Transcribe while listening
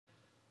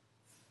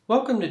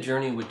Welcome to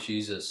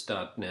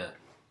JourneyWithJesus.net,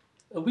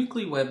 a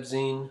weekly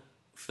webzine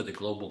for the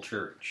global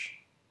church.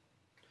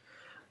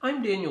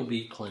 I'm Daniel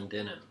B.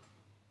 Clendenin.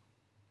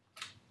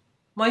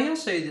 My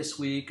essay this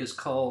week is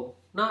called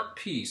Not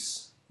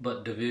Peace,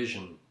 but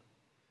Division,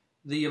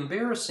 the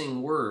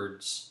Embarrassing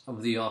Words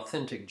of the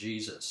Authentic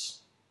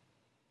Jesus.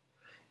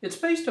 It's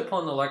based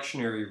upon the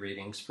lectionary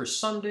readings for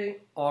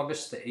Sunday,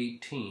 August the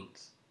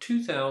 18th,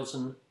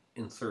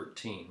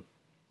 2013.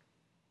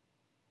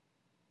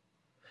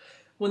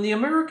 When the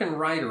American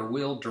writer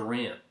Will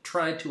Durant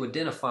tried to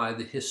identify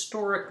the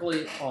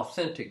historically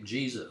authentic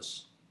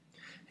Jesus,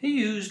 he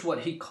used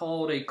what he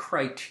called a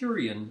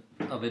criterion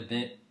of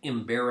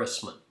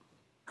embarrassment.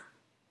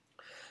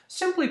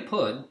 Simply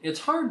put,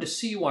 it's hard to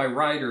see why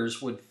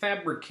writers would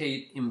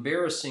fabricate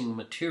embarrassing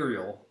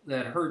material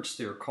that hurts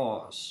their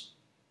cause.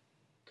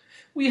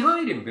 We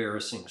hide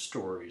embarrassing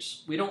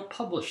stories. We don't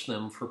publish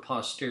them for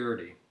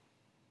posterity.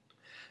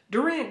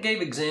 Durant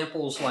gave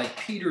examples like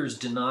Peter's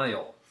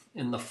denial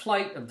in the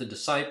flight of the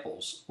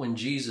disciples when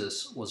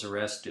Jesus was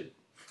arrested.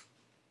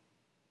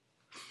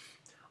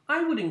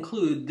 I would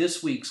include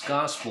this week's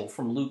gospel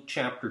from Luke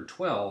chapter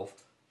 12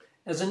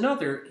 as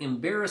another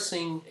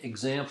embarrassing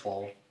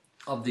example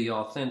of the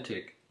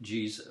authentic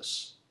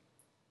Jesus.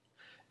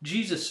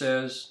 Jesus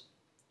says,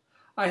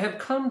 "I have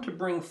come to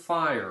bring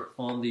fire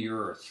on the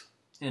earth,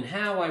 and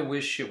how I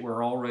wish it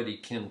were already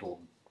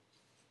kindled.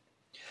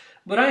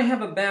 But I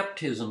have a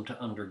baptism to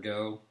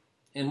undergo,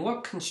 and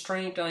what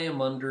constraint I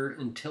am under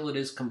until it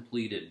is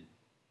completed.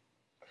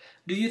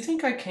 Do you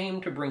think I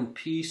came to bring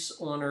peace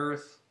on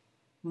earth?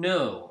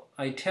 No,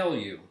 I tell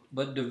you,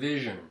 but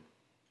division.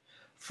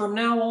 From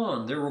now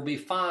on there will be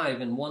 5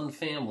 in one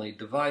family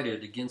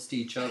divided against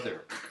each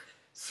other,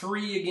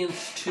 3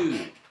 against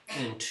 2,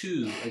 and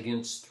 2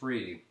 against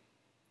 3.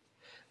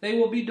 They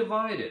will be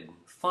divided,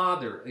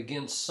 father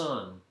against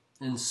son,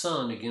 and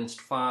son against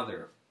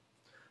father,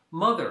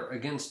 mother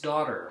against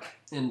daughter,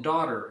 and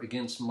daughter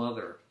against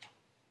mother,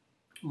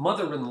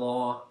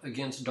 mother-in-law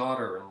against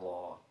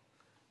daughter-in-law,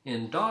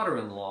 and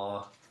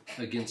daughter-in-law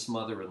against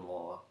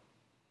mother-in-law."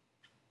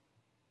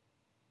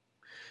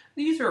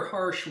 These are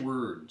harsh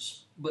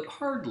words, but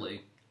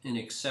hardly an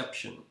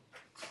exception.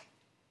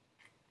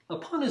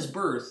 Upon his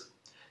birth,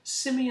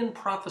 Simeon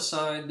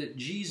prophesied that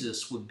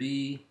Jesus would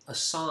be a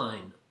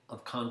sign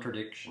of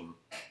contradiction,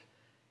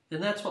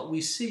 and that's what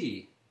we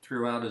see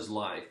throughout his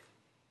life.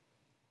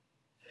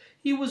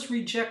 He was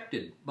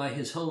rejected by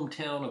his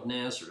hometown of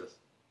Nazareth.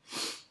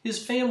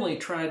 His family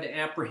tried to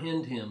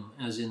apprehend him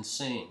as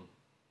insane.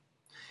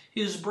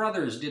 His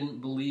brothers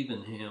didn't believe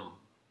in him.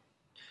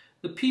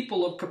 The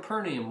people of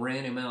Capernaum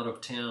ran him out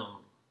of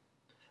town.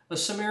 A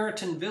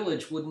Samaritan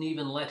village wouldn't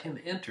even let him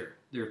enter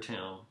their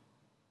town.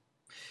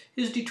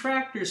 His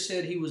detractors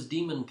said he was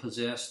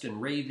demon-possessed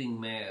and raving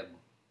mad.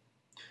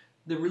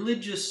 The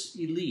religious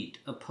elite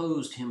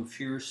opposed him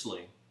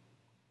fiercely.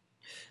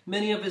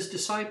 Many of his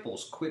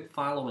disciples quit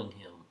following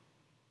him.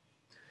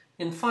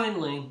 And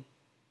finally,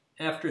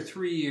 after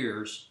 3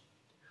 years,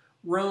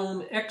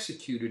 Rome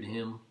executed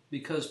him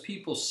because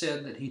people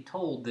said that he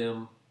told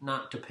them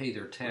not to pay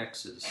their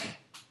taxes.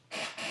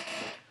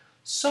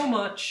 So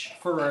much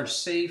for our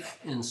safe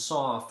and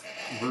soft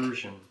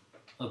version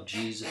of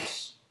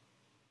Jesus.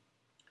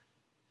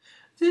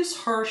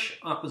 This harsh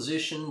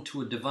opposition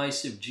to a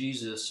divisive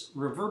Jesus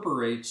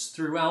reverberates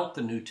throughout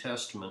the New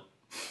Testament.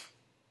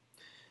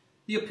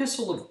 The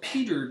Epistle of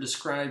Peter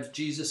describes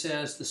Jesus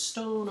as the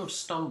stone of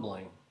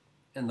stumbling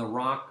and the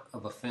rock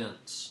of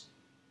offense.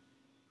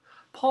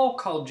 Paul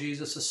called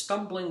Jesus a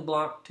stumbling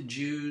block to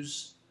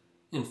Jews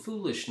and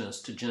foolishness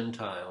to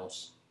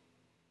Gentiles.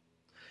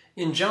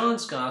 In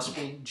John's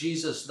Gospel,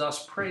 Jesus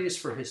thus prays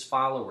for his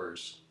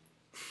followers,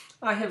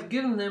 "I have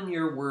given them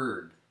your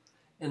word,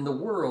 and the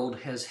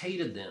world has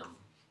hated them,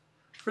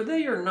 for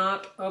they are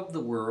not of the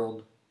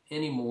world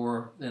any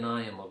more than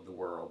I am of the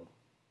world."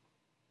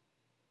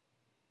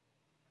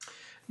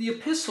 The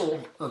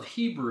Epistle of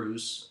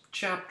Hebrews,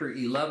 chapter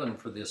 11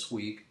 for this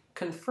week,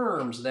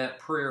 confirms that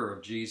prayer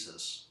of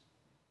Jesus.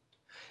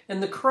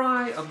 And the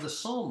cry of the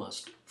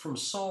psalmist from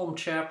Psalm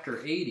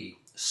chapter 80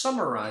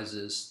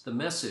 summarizes the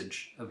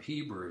message of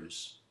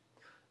Hebrews.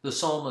 The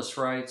psalmist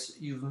writes,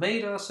 "You've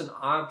made us an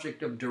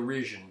object of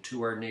derision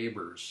to our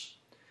neighbors,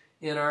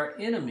 and our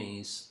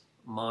enemies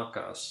mock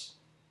us."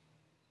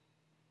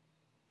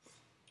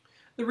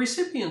 The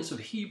recipients of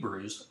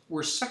Hebrews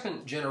were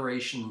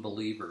second-generation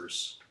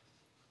believers.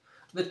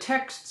 The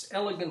text's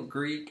elegant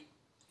Greek,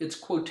 its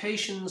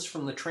quotations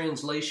from the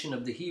translation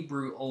of the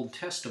Hebrew Old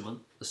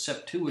Testament, the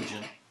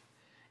Septuagint,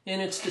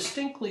 and its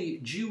distinctly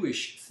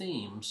Jewish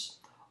themes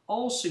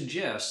all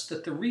suggest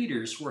that the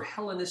readers were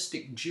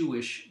Hellenistic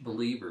Jewish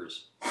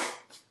believers.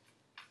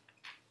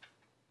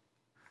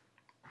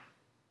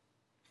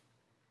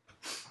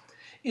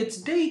 Its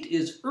date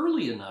is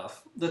early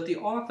enough that the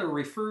author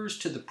refers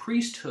to the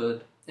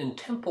priesthood and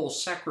temple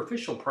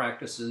sacrificial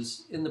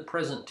practices in the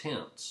present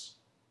tense.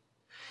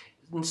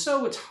 And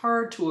so it's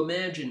hard to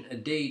imagine a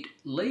date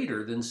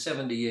later than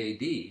 70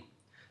 AD,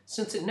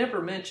 since it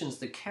never mentions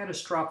the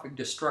catastrophic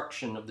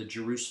destruction of the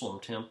Jerusalem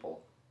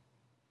temple.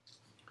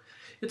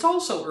 It's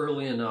also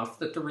early enough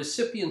that the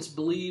recipients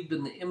believed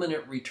in the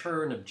imminent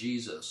return of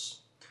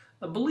Jesus,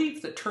 a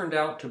belief that turned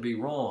out to be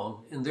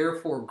wrong and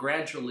therefore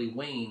gradually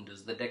waned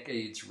as the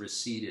decades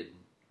receded.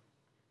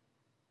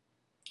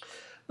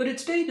 But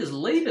its date is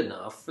late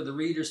enough for the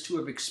readers to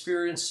have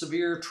experienced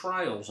severe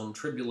trials and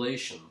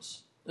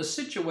tribulations, a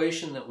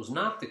situation that was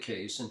not the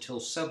case until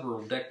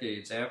several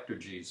decades after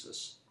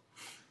Jesus.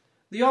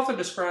 The author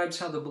describes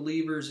how the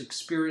believers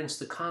experienced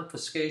the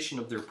confiscation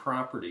of their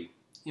property,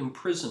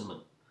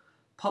 imprisonment,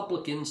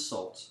 public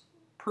insults,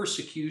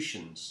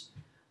 persecutions,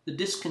 the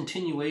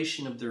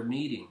discontinuation of their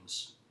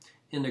meetings,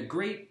 and a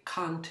great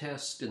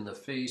contest in the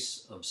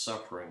face of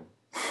suffering.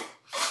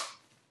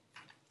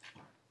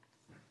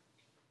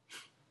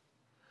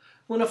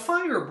 When a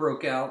fire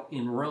broke out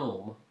in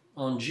Rome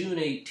on June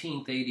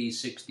 18, AD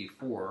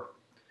 64,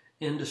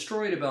 and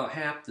destroyed about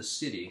half the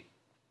city,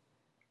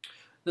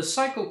 the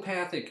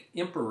psychopathic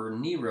Emperor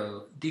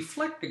Nero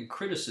deflected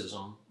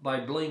criticism by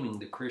blaming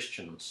the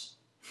Christians.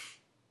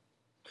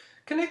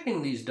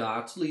 Connecting these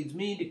dots leads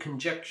me to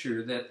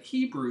conjecture that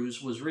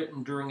Hebrews was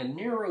written during a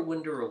narrow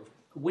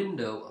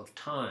window of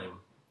time,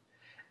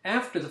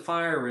 after the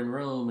fire in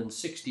Rome in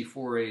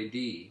 64 AD,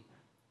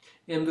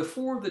 and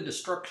before the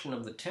destruction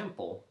of the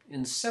temple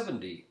in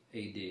 70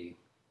 AD.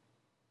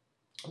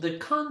 The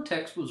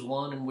context was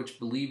one in which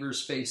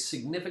believers faced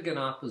significant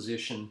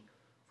opposition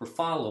for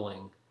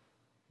following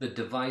the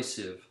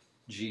divisive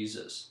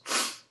Jesus.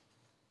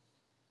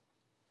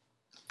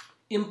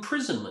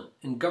 Imprisonment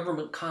and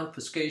government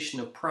confiscation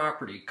of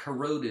property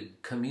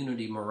corroded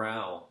community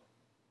morale.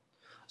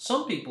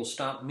 Some people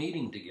stopped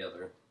meeting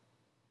together.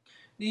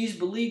 These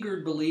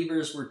beleaguered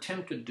believers were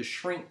tempted to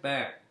shrink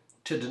back,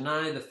 to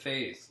deny the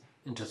faith,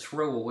 and to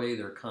throw away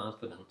their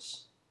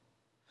confidence.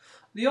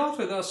 The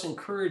author thus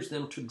encouraged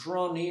them to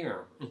draw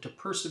near and to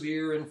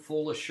persevere in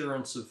full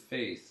assurance of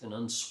faith and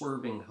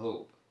unswerving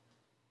hope.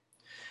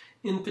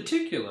 In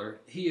particular,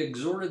 he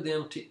exhorted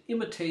them to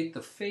imitate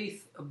the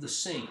faith of the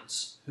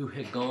saints who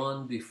had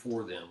gone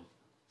before them.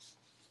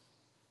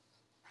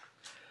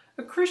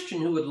 A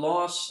Christian who had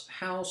lost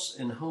house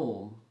and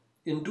home,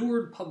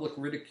 endured public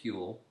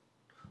ridicule,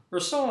 or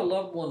saw a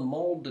loved one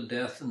mauled to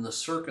death in the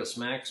Circus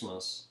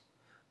Maximus,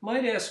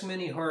 might ask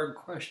many hard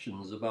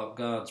questions about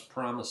God's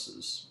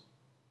promises.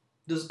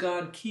 Does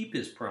God keep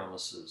his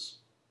promises?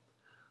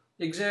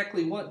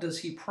 Exactly what does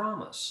he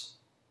promise?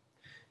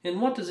 And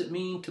what does it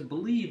mean to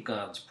believe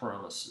God's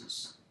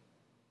promises?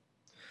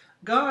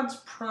 God's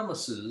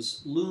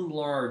promises loom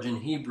large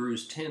in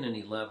Hebrews 10 and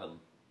 11.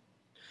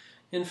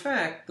 In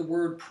fact, the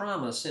word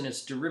promise and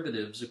its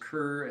derivatives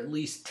occur at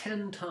least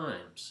 10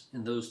 times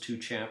in those two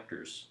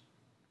chapters.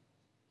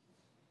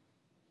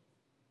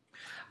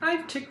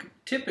 I've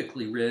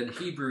typically read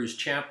Hebrews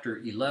chapter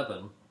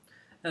 11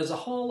 as a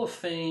hall of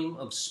fame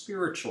of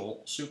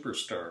spiritual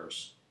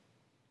superstars.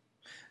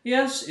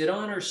 Yes, it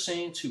honors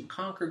saints who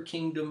conquered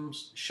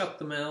kingdoms, shut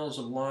the mouths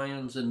of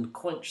lions, and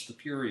quenched the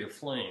fury of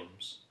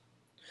flames.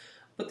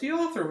 But the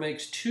author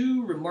makes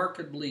two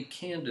remarkably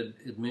candid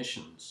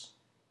admissions.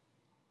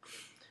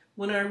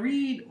 When I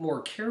read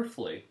more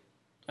carefully,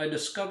 I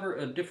discover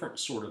a different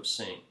sort of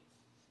saint.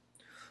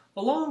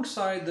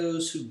 Alongside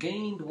those who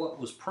gained what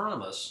was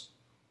promised,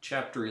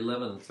 chapter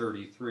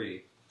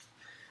 11:33,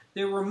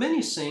 there were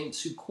many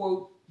saints who,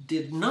 quote,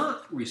 did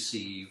not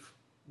receive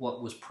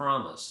what was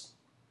promised,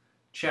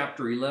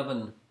 chapter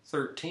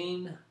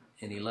 11:13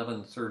 and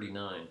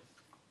 11:39.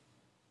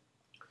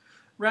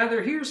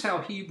 Rather, here's how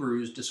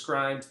Hebrews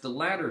describes the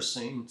latter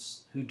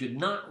saints who did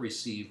not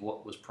receive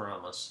what was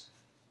promised.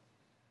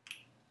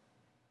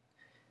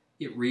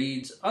 It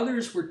reads,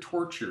 others were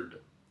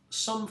tortured,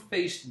 some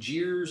faced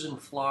jeers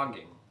and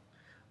flogging,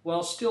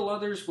 while still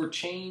others were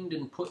chained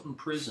and put in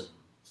prison.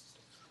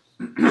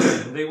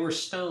 They were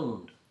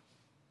stoned.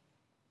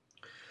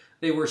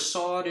 They were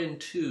sawed in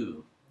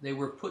two. They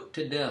were put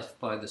to death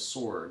by the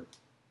sword.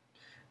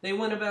 They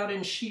went about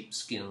in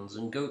sheepskins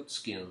and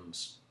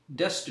goatskins,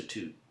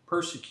 destitute,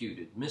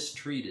 persecuted,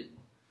 mistreated.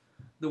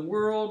 The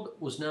world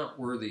was not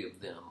worthy of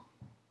them.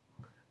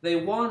 They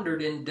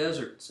wandered in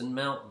deserts and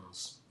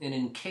mountains, and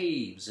in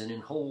caves and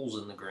in holes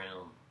in the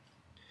ground.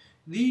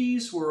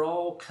 These were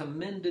all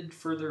commended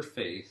for their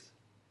faith,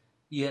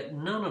 yet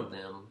none of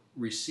them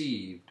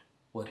received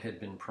what had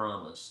been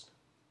promised.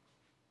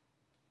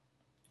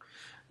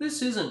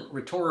 This isn't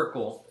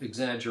rhetorical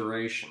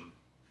exaggeration.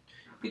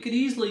 It could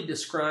easily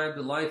describe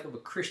the life of a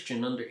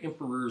Christian under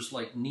emperors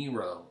like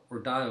Nero or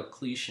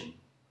Diocletian,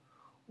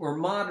 or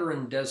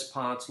modern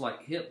despots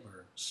like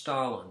Hitler,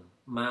 Stalin,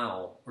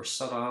 Mao, or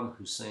Saddam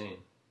Hussein.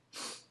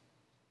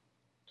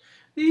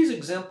 These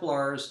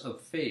exemplars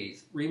of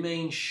faith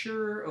remain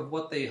sure of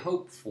what they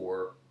hoped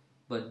for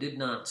but did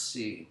not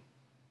see,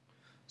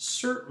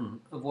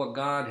 certain of what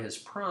God has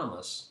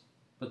promised,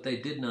 but they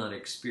did not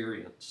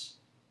experience.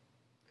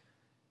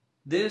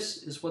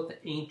 This is what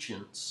the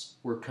ancients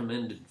were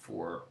commended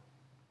for.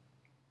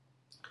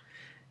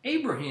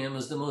 Abraham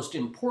is the most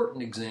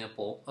important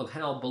example of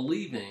how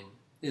believing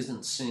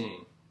isn't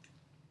seeing.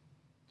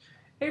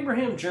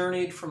 Abraham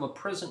journeyed from a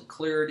present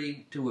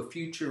clarity to a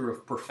future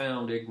of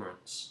profound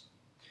ignorance.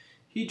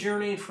 He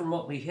journeyed from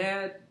what he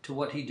had to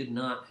what he did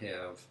not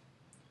have,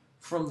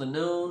 from the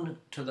known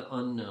to the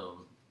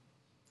unknown,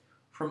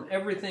 from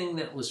everything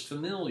that was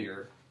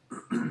familiar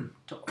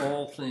to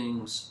all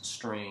things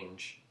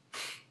strange.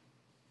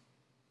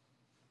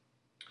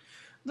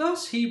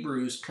 Thus,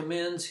 Hebrews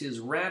commends his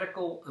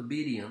radical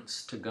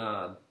obedience to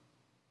God,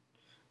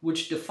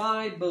 which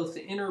defied both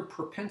the inner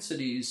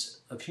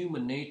propensities of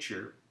human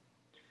nature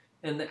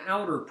and the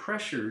outer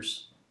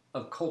pressures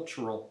of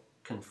cultural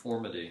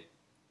conformity.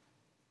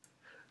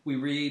 We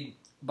read,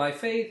 "By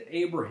faith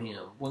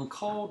Abraham, when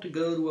called to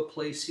go to a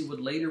place he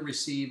would later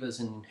receive as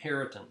an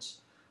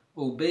inheritance,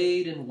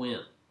 obeyed and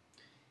went,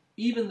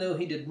 even though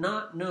he did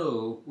not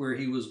know where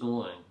he was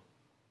going.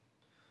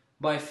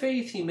 By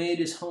faith he made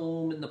his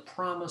home in the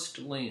promised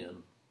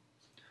land,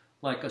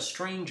 like a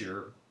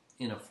stranger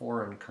in a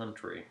foreign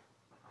country."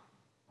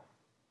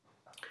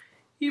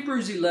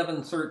 Hebrews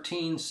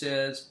 11:13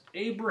 says,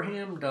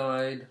 "Abraham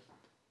died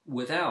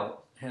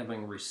without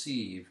having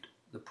received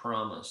the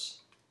promise."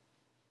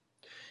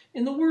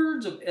 In the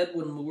words of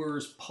Edwin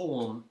Moore's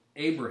poem,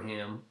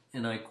 Abraham,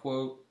 and I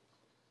quote,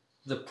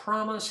 "The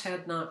promise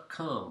had not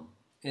come,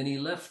 and he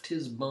left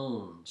his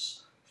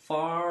bones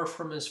far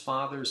from his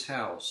father's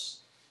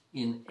house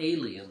in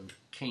alien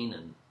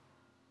Canaan."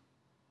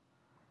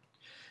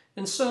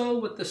 And so,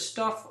 with the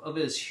stuff of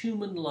his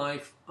human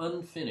life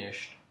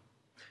unfinished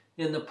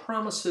and the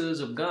promises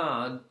of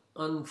God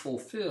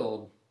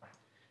unfulfilled,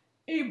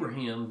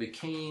 Abraham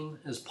became,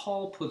 as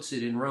Paul puts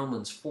it in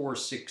Romans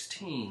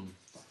 4:16,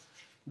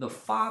 the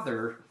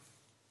father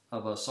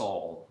of us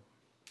all.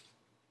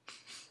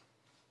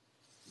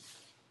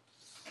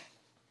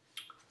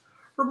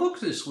 For book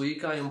this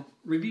week, I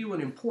review an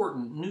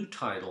important new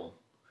title.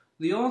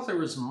 The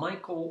author is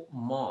Michael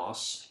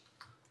Moss.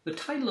 The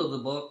title of the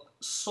book,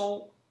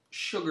 Salt,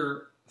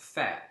 Sugar,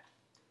 Fat: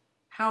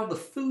 How the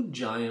Food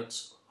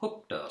Giants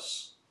Hooked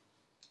Us.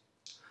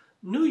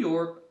 New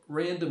York,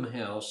 Random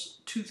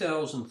House,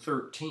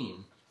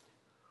 2013,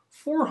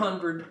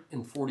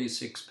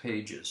 446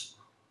 pages.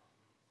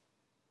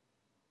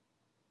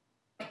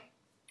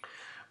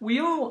 We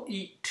all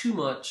eat too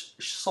much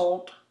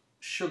salt,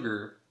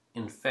 sugar,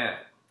 and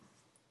fat.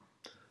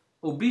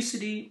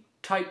 Obesity,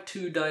 type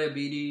 2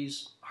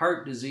 diabetes,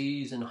 heart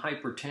disease, and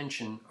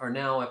hypertension are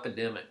now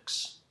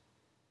epidemics.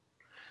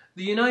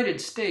 The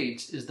United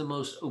States is the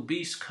most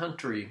obese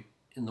country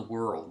in the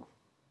world.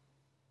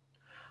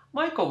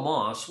 Michael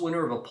Moss,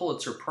 winner of a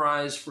Pulitzer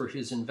Prize for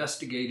his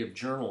investigative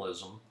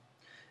journalism,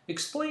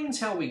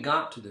 explains how we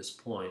got to this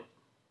point,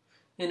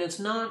 and it's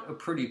not a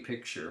pretty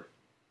picture.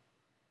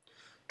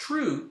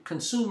 True,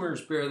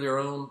 consumers bear their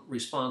own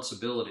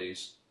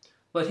responsibilities,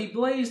 but he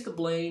lays the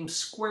blame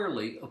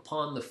squarely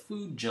upon the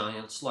food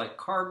giants like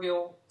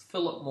Cargill,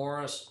 Philip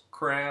Morris,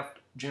 Kraft,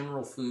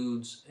 General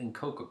Foods, and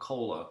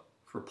Coca-Cola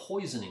for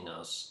poisoning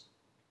us.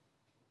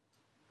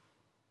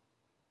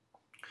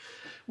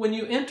 When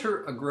you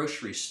enter a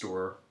grocery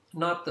store,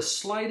 not the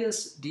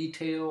slightest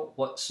detail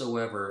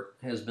whatsoever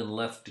has been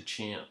left to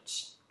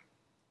chance.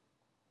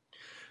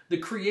 The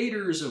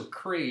creators of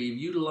Crave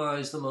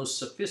utilize the most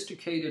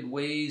sophisticated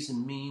ways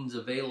and means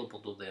available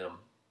to them,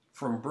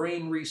 from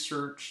brain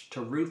research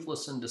to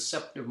ruthless and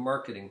deceptive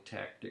marketing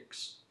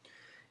tactics.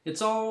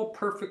 It's all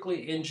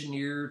perfectly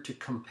engineered to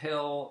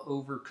compel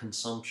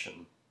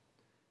overconsumption.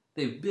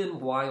 They've been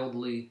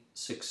wildly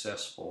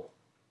successful.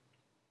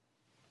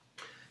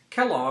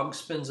 Kellogg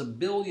spends $1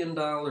 billion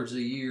a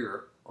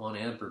year on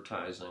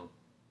advertising.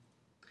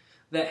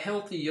 That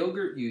healthy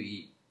yogurt you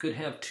eat could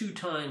have 2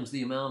 times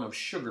the amount of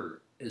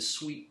sugar as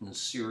sweetened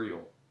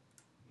cereal.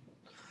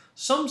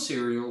 Some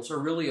cereals are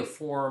really a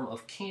form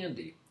of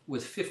candy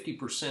with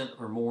 50%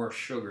 or more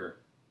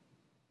sugar.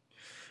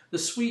 The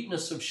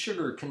sweetness of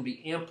sugar can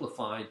be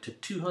amplified to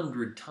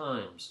 200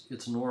 times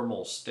its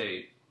normal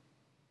state.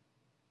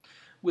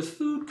 With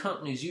food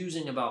companies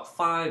using about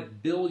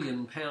 5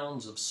 billion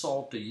pounds of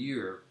salt a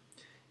year,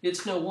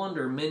 it's no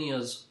wonder many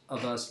of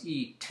us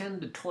eat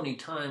 10 to 20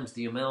 times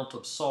the amount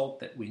of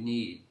salt that we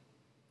need.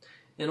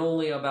 And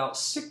only about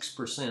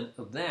 6%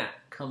 of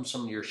that comes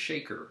from your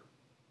shaker.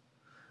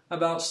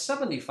 About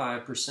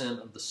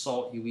 75% of the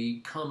salt you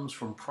eat comes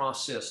from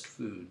processed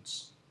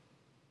foods.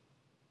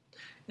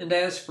 And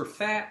as for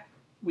fat,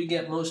 we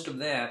get most of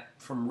that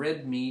from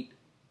red meat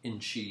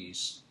and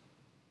cheese.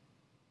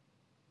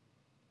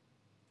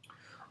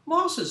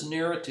 Moss's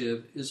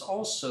narrative is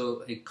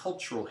also a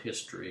cultural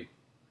history.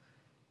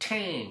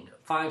 Tang,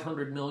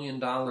 $500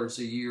 million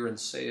a year in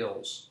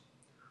sales.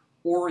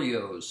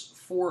 Oreos,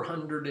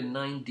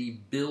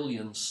 490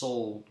 billion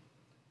sold.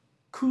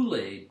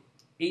 Kool-Aid,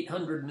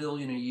 800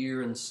 million a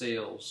year in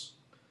sales.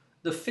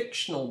 The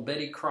fictional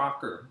Betty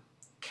Crocker,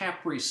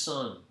 Capri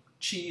Sun,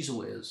 Cheez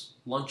Whiz,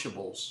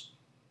 Lunchables.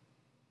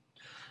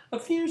 A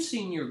few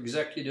senior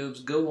executives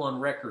go on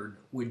record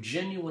with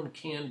genuine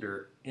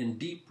candor and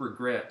deep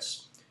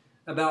regrets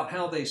about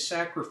how they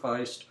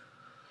sacrificed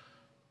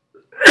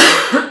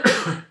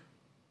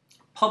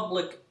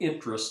public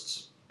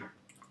interests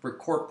for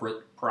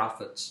corporate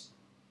profits.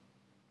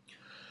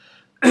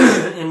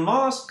 And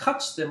Moss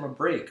cuts them a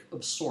break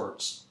of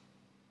sorts.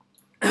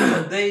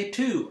 They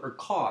too are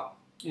caught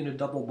in a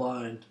double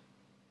bind.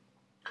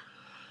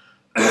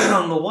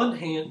 On the one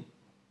hand,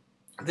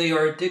 they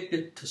are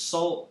addicted to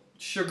salt,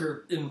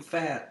 sugar, and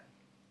fat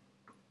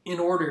in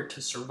order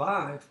to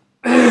survive.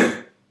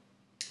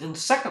 And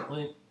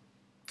secondly,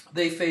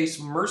 they face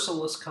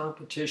merciless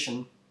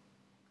competition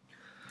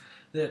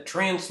that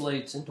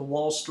translates into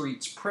Wall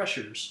Street's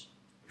pressures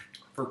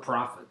for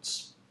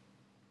profits.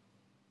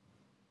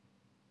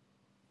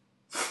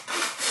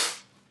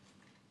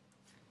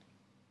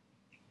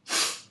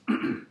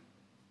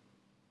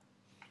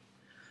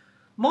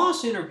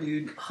 Moss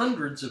interviewed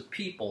hundreds of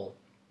people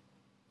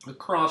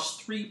across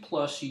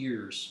 3+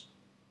 years.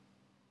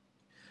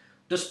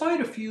 Despite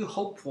a few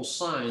hopeful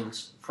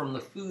signs from the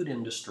food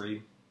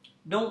industry,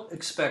 don't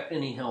expect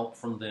any help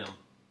from them.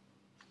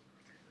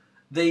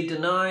 They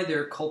deny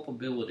their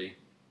culpability.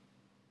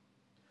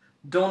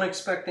 Don't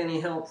expect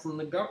any help from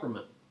the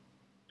government,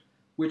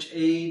 which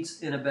aids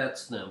and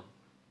abets them.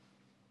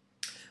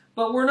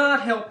 But we're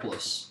not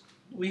helpless.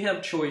 We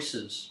have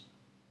choices.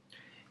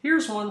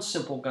 Here's one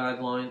simple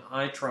guideline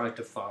I try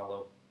to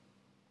follow.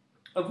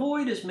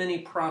 Avoid as many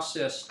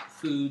processed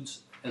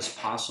foods as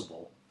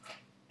possible.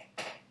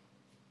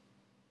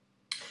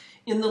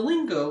 In the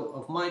lingo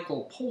of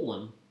Michael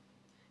Pollan,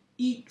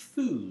 eat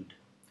food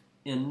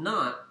and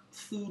not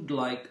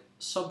food-like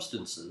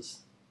substances.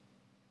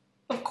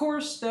 Of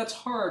course, that's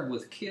hard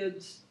with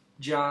kids,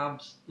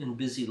 jobs, and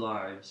busy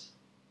lives.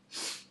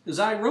 As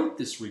I wrote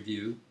this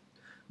review,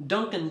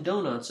 Dunkin'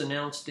 Donuts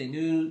announced a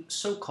new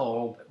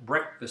so-called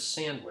breakfast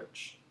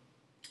sandwich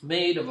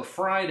made of a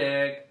fried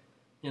egg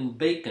and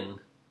bacon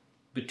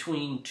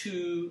between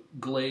 2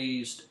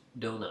 glazed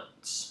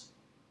donuts.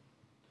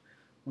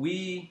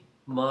 We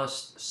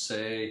must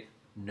say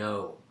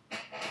no.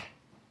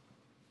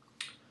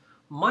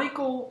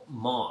 Michael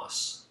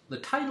Moss, the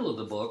title of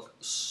the book,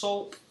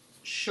 Salt,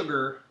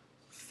 Sugar,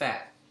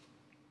 Fat.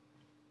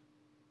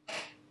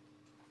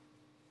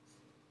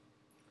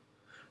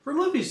 For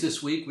movies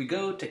this week, we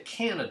go to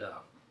Canada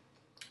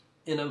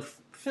in a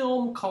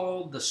film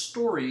called The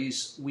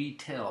Stories We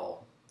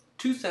Tell,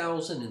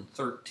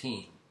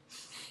 2013.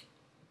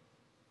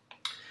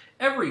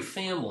 Every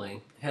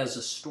family has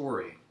a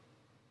story,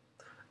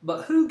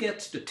 but who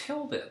gets to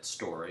tell that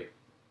story?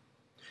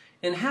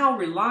 And how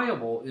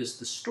reliable is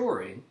the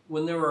story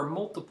when there are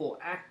multiple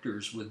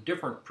actors with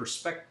different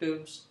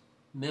perspectives,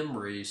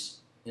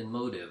 memories, and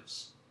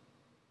motives?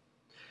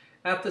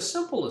 At the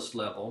simplest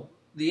level,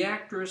 the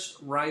actress,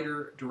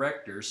 writer,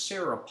 director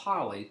Sarah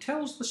Polley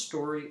tells the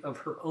story of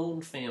her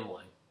own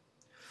family,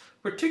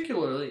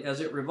 particularly as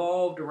it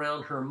revolved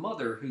around her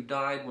mother who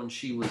died when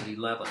she was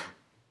 11.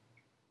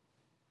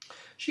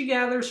 She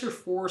gathers her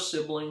 4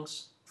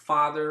 siblings,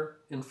 father,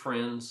 and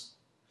friends,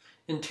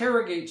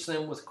 interrogates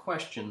them with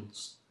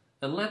questions,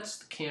 and lets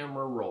the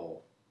camera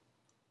roll.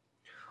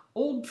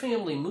 Old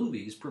family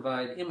movies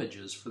provide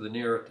images for the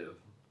narrative.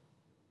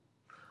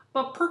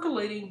 But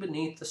percolating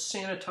beneath the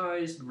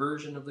sanitized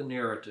version of the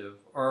narrative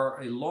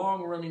are a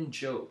long-running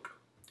joke,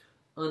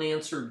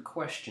 unanswered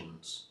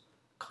questions,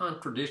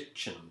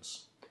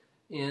 contradictions,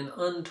 and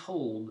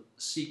untold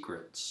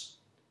secrets.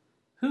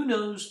 Who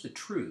knows the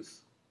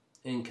truth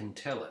and can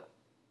tell it?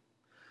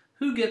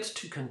 Who gets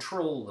to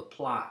control the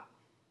plot?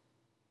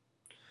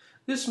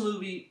 This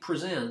movie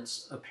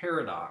presents a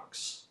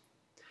paradox.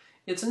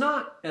 It's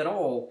not at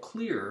all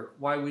clear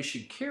why we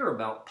should care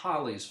about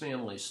Polly's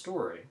family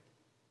story.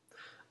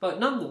 But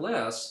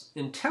nonetheless,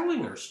 in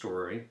telling her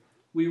story,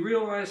 we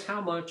realize how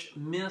much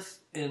myth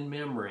and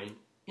memory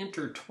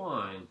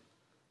intertwine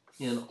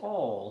in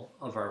all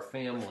of our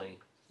family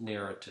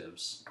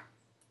narratives.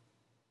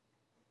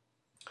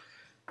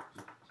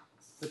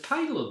 The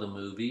title of the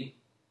movie,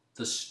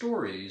 The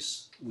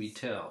Stories We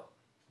Tell.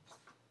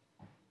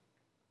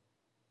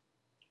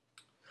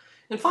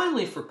 And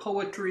finally, for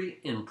poetry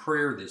and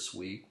prayer this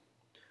week,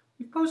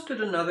 we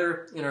posted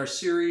another in our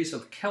series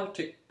of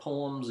Celtic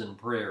poems and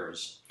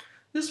prayers.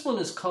 This one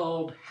is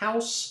called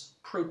House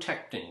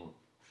Protecting.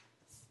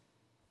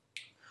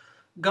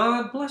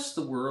 God bless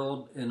the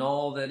world and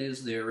all that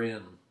is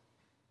therein.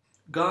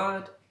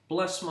 God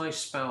bless my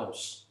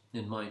spouse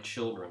and my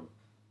children.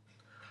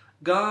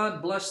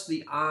 God bless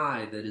the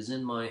eye that is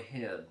in my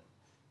head.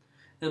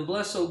 And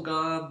bless, O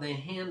God, the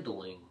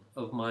handling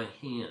of my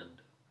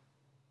hand.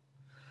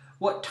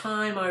 What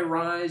time I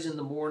rise in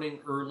the morning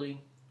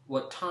early,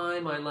 what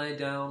time I lie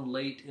down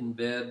late in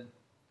bed,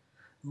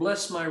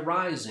 bless my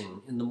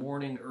rising in the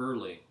morning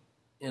early,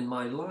 and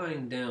my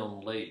lying down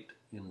late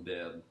in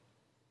bed.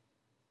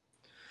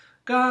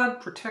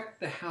 God, protect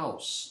the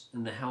house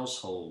and the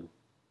household.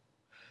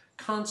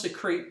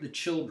 Consecrate the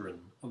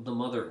children of the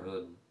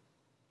motherhood.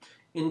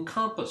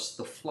 Encompass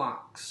the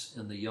flocks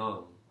and the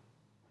young.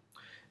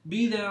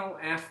 Be thou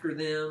after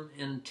them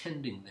and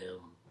tending them.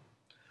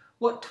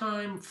 What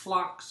time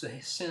flocks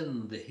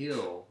ascend the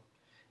hill,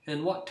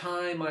 and what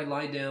time I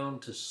lie down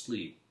to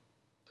sleep.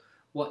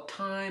 What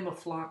time a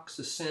flocks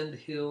ascend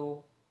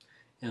hill,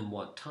 and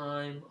what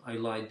time I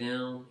lie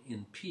down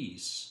in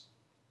peace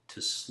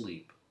to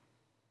sleep.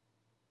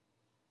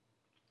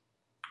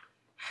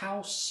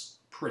 House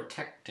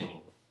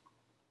protecting.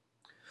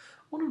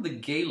 One of the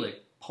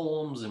Gaelic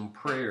poems and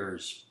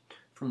prayers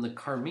from the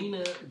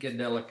Carmina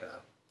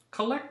Gadelica,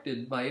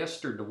 collected by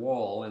Esther de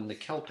Waal in the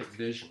Celtic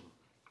Vision.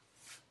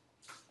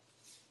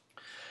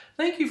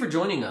 Thank you for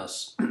joining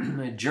us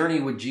at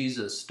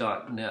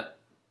JourneyWithJesus.net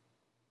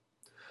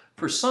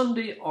for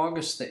Sunday,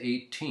 August the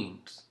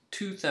 18th,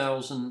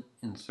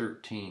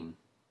 2013.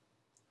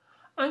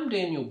 I'm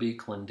Daniel B.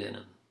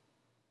 Clendenin.